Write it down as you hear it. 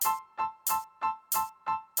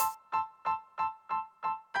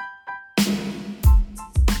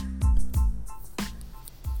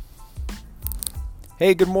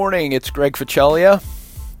Hey, good morning. It's Greg Ficelia.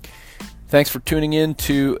 Thanks for tuning in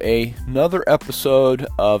to another episode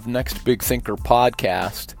of Next Big Thinker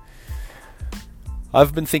podcast.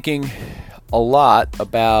 I've been thinking a lot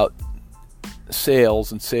about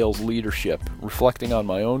sales and sales leadership, reflecting on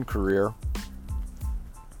my own career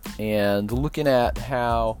and looking at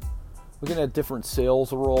different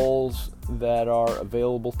sales roles that are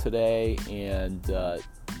available today and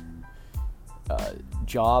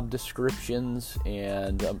job descriptions,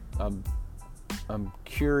 and I'm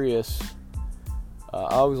curious.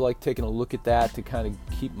 I always like taking a look at that to kind of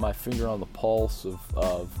keep my finger on the pulse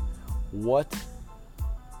of what,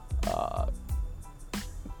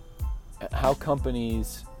 how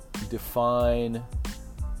companies define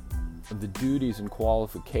the duties and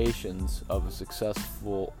qualifications of a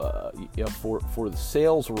successful, for the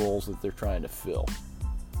sales roles that they're trying to fill.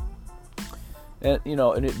 And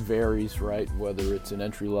and it varies, right? Whether it's an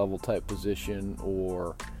entry-level type position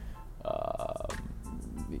or a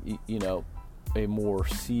more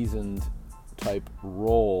seasoned type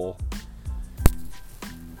role.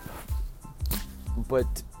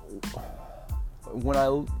 But when I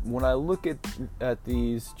look at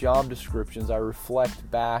these job descriptions, I reflect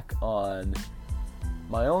back on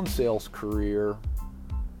my own sales career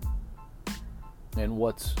and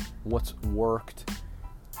what's worked,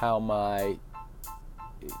 how my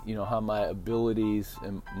abilities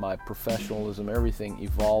and my professionalism, everything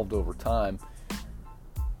evolved over time.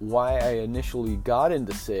 Why I initially got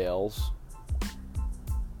into sales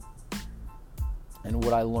and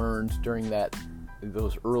what I learned during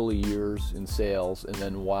those early years in sales, and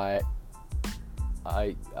then why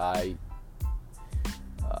I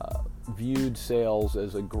viewed sales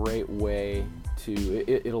as a great way to,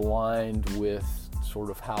 it aligned with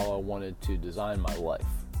sort of how I wanted to design my life.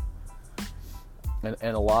 And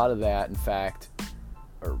a lot of that, in fact,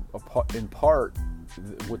 or in part,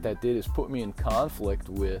 what that did is put me in conflict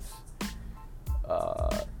with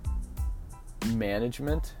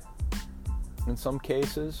management in some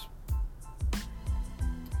cases,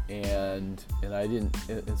 and I didn't.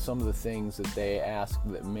 And some of the things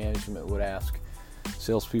that management would ask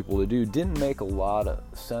salespeople to do didn't make a lot of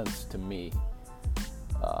sense to me.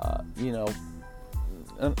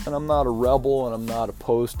 And I'm not a rebel, and I'm not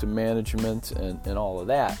opposed to management and all of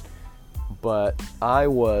that, but I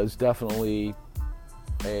was definitely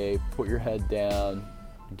a put your head down,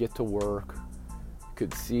 get to work,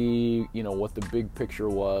 could see what the big picture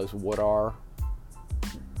was, what our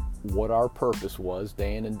purpose was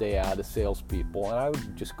day in and day out as salespeople, and I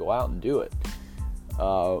would just go out and do it.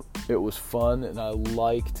 It was fun, and I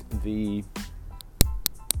liked the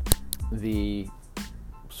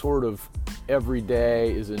sort of every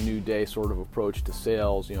day is a new day sort of approach to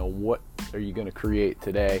sales. What are you going to create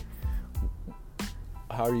today?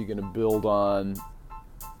 How are you going to build on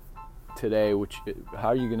today?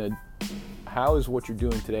 How is what you're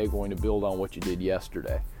doing today going to build on what you did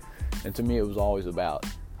yesterday? And to me, it was always about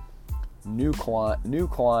new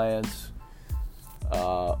clients,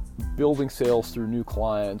 building sales through new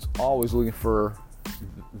clients, always looking for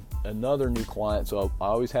another new client. So I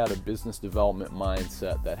always had a business development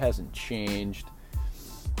mindset that hasn't changed,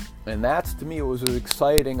 and that's, to me, what was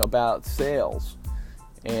exciting about sales.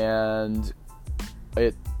 And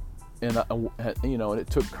it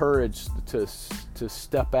took courage to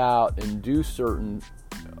step out and do certain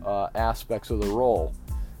aspects of the role.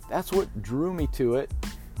 That's what drew me to it,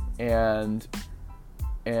 and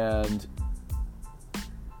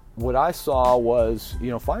what I saw was,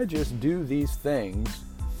 if I just do these things,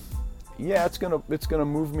 yeah, it's gonna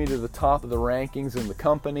move me to the top of the rankings in the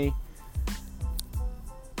company.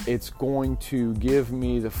 It's going to give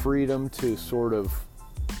me the freedom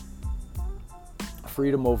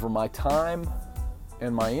over my time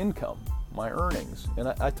and my income, my earnings. And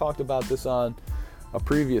I talked about this on a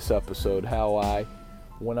previous episode, how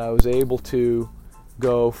when I was able to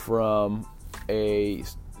go from a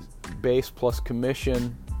base plus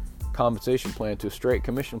commission compensation plan to a straight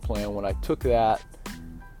commission plan, when I took that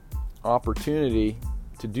opportunity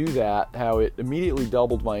to do that, how it immediately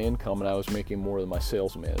doubled my income, and I was making more than my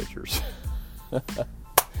sales managers.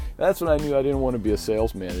 That's when I knew I didn't want to be a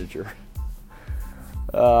sales manager.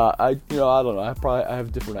 I don't know. I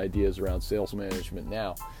have different ideas around sales management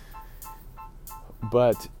now,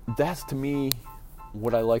 but that's, to me,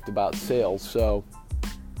 what I liked about sales. So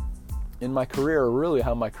in my career, really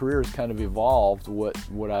how my career has kind of evolved,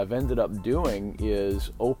 what I've ended up doing is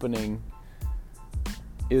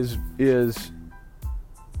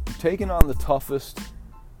taking on the toughest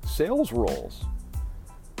sales roles.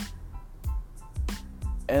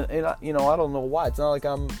 And I don't know why. It's not like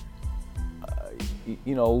I'm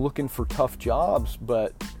looking for tough jobs,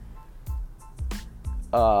 but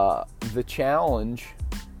the challenge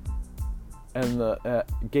and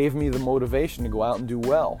gave me the motivation to go out and do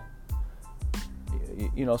well.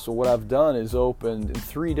 So what I've done is opened in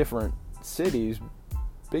 3 different cities,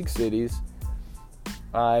 big cities.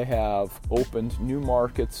 I have opened new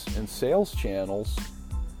markets and sales channels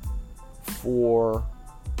for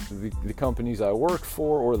the companies I worked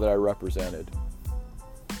for or that I represented.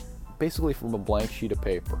 Basically from a blank sheet of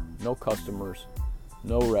paper. No customers,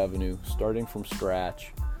 no revenue, starting from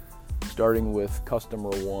scratch, starting with customer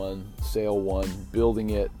 1, sale 1, building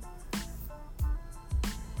it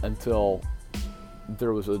until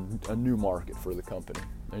there was a new market for the company,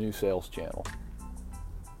 a new sales channel.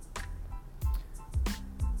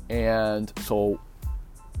 And so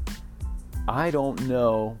I don't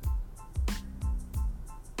know.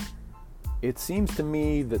 It seems to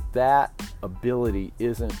me that ability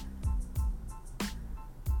isn't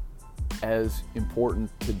as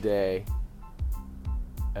important today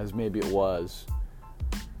as maybe it was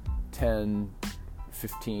 10,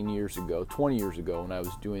 15 years ago, 20 years ago when I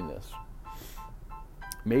was doing this.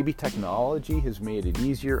 Maybe technology has made it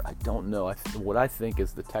easier. I don't know. What I think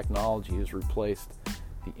is the technology has replaced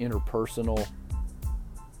the interpersonal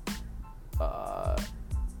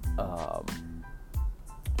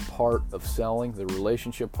part of selling, the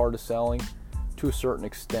relationship part of selling to a certain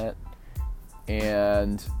extent.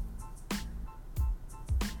 And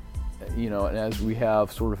and as we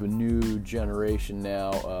have sort of a new generation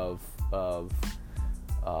now of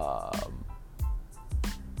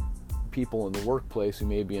people in the workplace who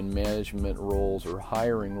may be in management roles or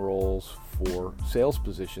hiring roles for sales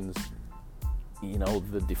positions,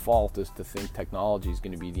 the default is to think technology is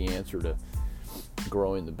going to be the answer to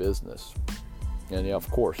growing the business. And of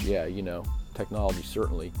course, technology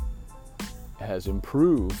certainly has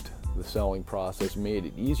improved the selling process, made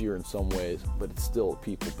it easier in some ways, but it's still a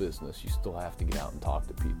people business. You still have to get out and talk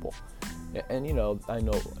to people. And I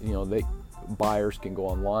know buyers can go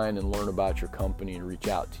online and learn about your company and reach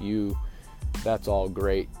out to you. That's all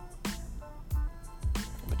great,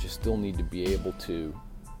 but you still need to be able to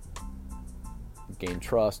gain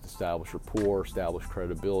trust, establish rapport, establish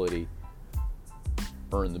credibility,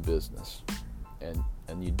 earn the business,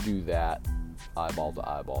 and you do that eyeball to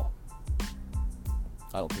eyeball.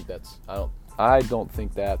 I don't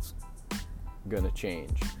think that's going to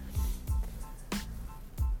change.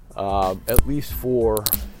 At least for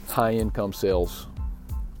high income sales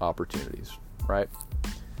opportunities, right?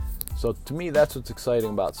 So to me, that's what's exciting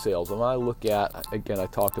about sales. When I look at, again, I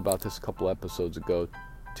talked about this a couple episodes ago,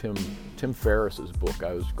 Tim Ferriss's book.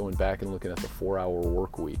 I was going back and looking at the 4-Hour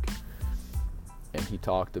Work Week, and he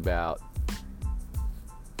talked about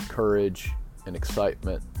courage and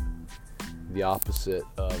excitement. The opposite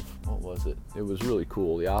of, what was it? It was really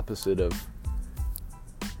cool. The opposite of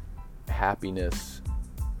happiness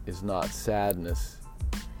is not sadness.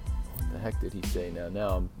 What the heck did he say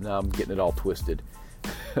now? Now I'm getting it all twisted.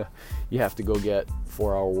 You have to go get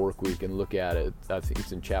 4-Hour Work Week and look at it. I think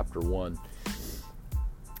it's in chapter 1.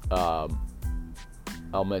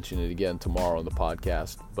 I'll mention it again tomorrow on the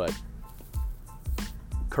podcast. But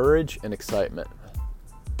courage and excitement.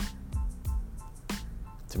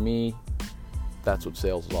 To me, that's what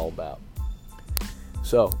sales is all about.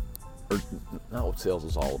 Not what sales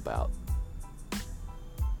is all about.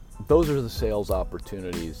 Those are the sales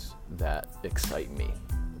opportunities that excite me,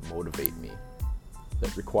 motivate me,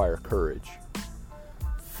 that require courage.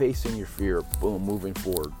 Facing your fear, boom, moving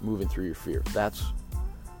forward, moving through your fear.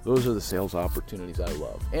 Those are the sales opportunities I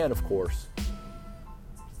love. And of course,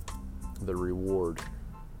 the reward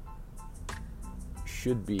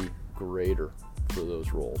should be greater for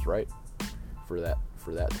those roles, right? For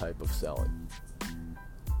that type of selling.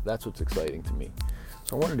 That's what's exciting to me.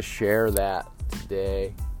 So I wanted to share that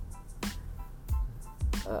today.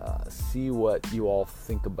 See what you all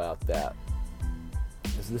think about that.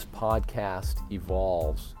 As this podcast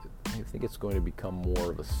evolves, I think it's going to become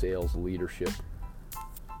more of a sales leadership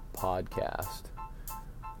podcast.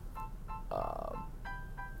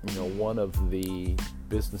 One of the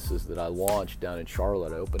businesses that I launched down in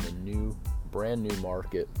Charlotte, I opened a brand new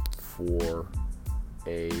market for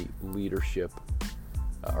a leadership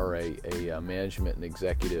or a management and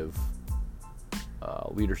executive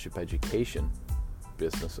leadership education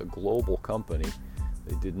business, a global company.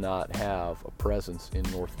 They did not have a presence in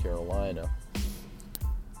North Carolina,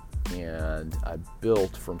 and I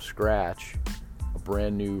built from scratch a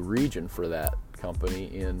brand new region for that company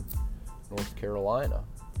in North Carolina.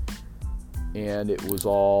 And it was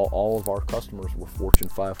all of our customers were Fortune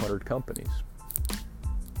 500 companies.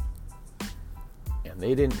 and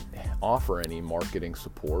they didn't offer any marketing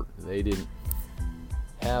support. They didn't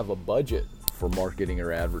have a budget for marketing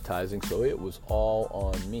or advertising, so it was all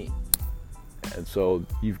on me. And so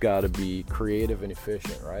you've got to be creative and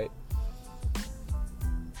efficient, right?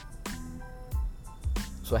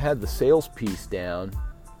 So I had the sales piece down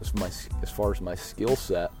as far as my skill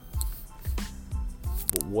set.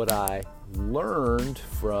 But what I learned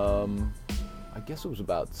from, I guess it was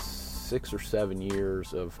about 6 or 7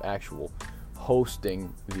 years of actual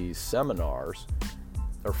hosting these seminars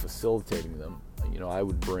or facilitating them. I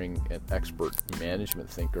would bring an expert management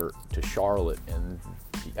thinker to Charlotte, and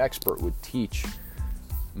the expert would teach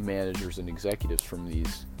managers and executives from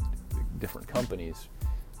these different companies.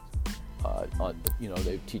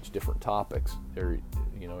 They teach different topics, areas,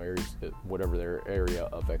 whatever their area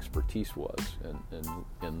of expertise was,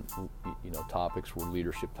 and topics were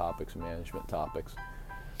leadership topics, management topics.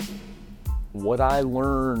 What I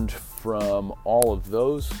learned from all of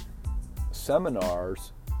those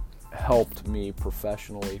seminars helped me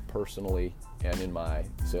professionally, personally, and in my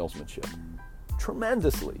salesmanship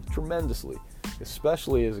tremendously,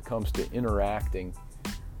 especially as it comes to interacting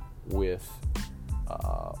with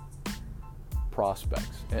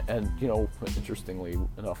prospects. And interestingly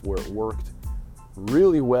enough, where it worked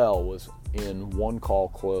really well was in one-call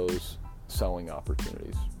close selling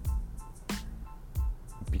opportunities,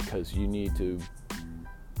 because you need to,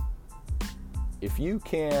 if you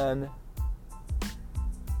can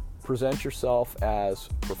present yourself as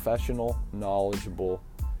professional, knowledgeable,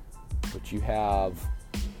 but you have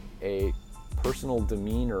a personal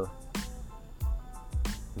demeanor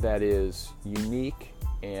that is unique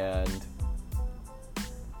and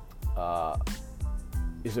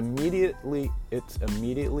it's immediately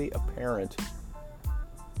apparent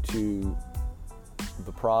to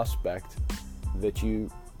the prospect that you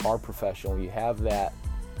are professional. You have that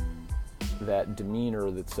demeanor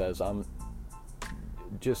that says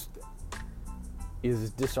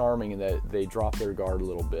is disarming, and that they drop their guard a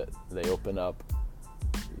little bit. They open up.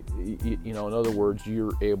 In other words,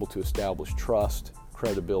 you're able to establish trust,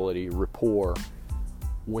 credibility, rapport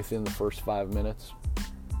within the first 5 minutes.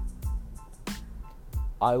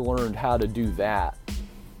 I learned how to do that,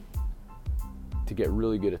 to get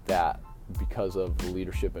really good at that, because of the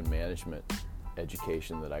leadership and management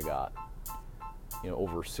education that I got,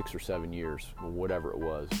 over 6 or 7 years, or whatever it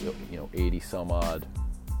was, 80 some odd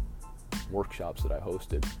workshops that I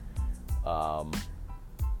hosted.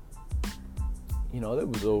 It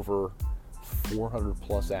was over 400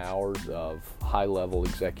 plus hours of high level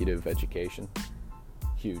executive education.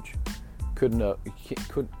 Huge.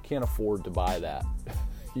 Can't afford to buy that.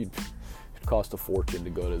 It'd cost a fortune to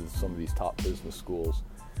go to some of these top business schools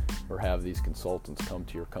or have these consultants come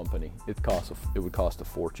to your company. It would cost a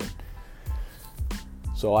fortune.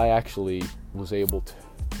 So I actually was able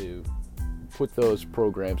to put those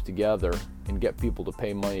programs together and get people to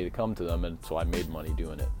pay money to come to them, and so I made money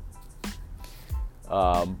doing it.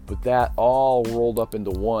 But that all rolled up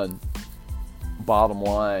into one. Bottom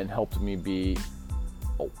line, helped me be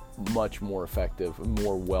a much more effective,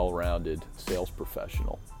 more well-rounded sales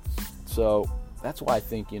professional. So that's why I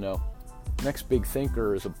think, Next Big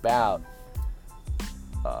Thinker is about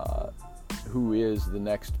who is the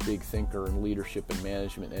next big thinker in leadership and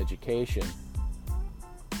management education.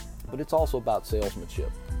 But it's also about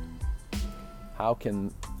salesmanship. How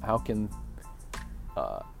can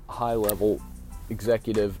high-level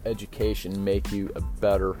executive education make you a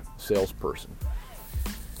better salesperson?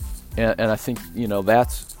 And I think,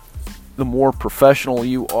 that's, the more professional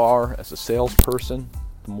you are as a salesperson,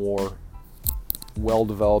 the more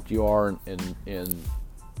well-developed you are in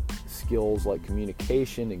skills like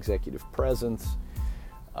communication, executive presence,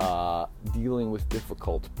 dealing with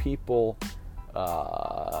difficult people,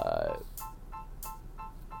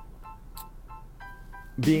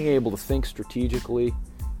 being able to think strategically,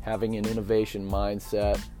 having an innovation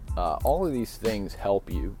mindset. All of these things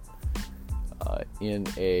help you in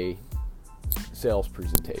a sales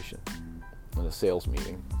presentation, in a sales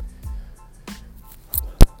meeting.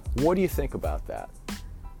 What do you think about that?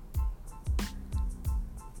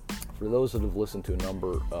 For those that have listened to a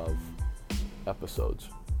number of episodes,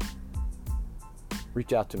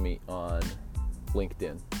 reach out to me on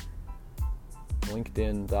LinkedIn.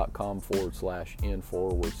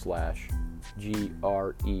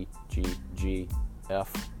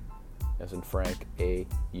 LinkedIn.com/in/GREGGF, as in Frank,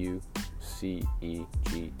 AUCEGLIA.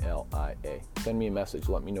 Send me a message.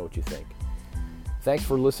 Let me know what you think. Thanks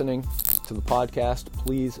for listening to the podcast.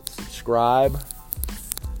 Please subscribe.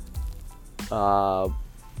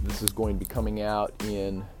 This is going to be coming out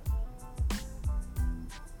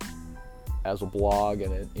as a blog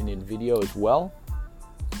and in video as well.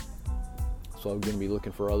 So I'm going to be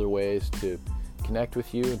looking for other ways to connect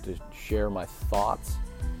with you and to share my thoughts.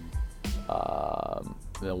 And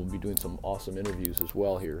then we'll be doing some awesome interviews as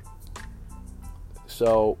well here.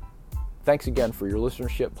 So thanks again for your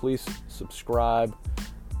listenership. Please subscribe.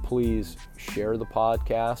 Please share the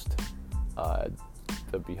podcast.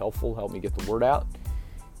 That'd be helpful. Help me get the word out.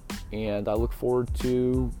 And I look forward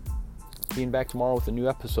to being back tomorrow with a new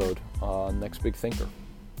episode on Next Big Thinker.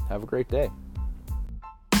 Have a great day.